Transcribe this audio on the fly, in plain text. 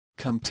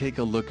Come take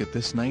a look at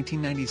this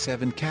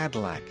 1997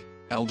 Cadillac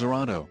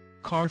Eldorado.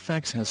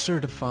 Carfax has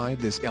certified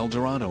this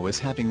Eldorado as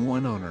having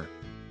one owner.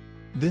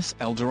 This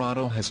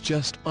Eldorado has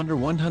just under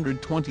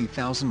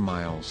 120,000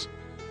 miles.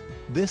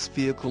 This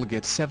vehicle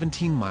gets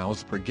 17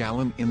 miles per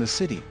gallon in the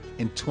city,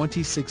 and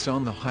 26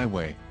 on the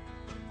highway.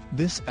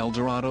 This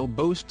Eldorado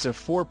boasts a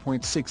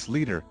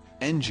 4.6-liter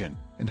engine,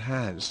 and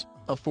has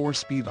a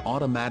 4-speed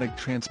automatic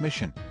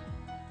transmission.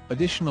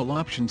 Additional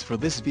options for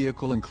this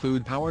vehicle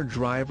include power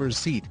driver's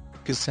seat,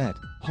 cassette,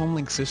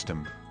 homelink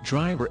system,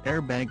 driver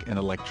airbag and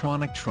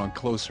electronic trunk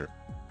closer.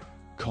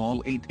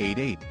 Call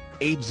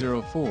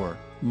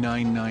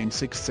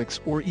 888-804-9966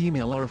 or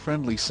email our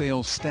friendly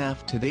sales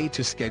staff today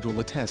to schedule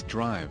a test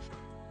drive.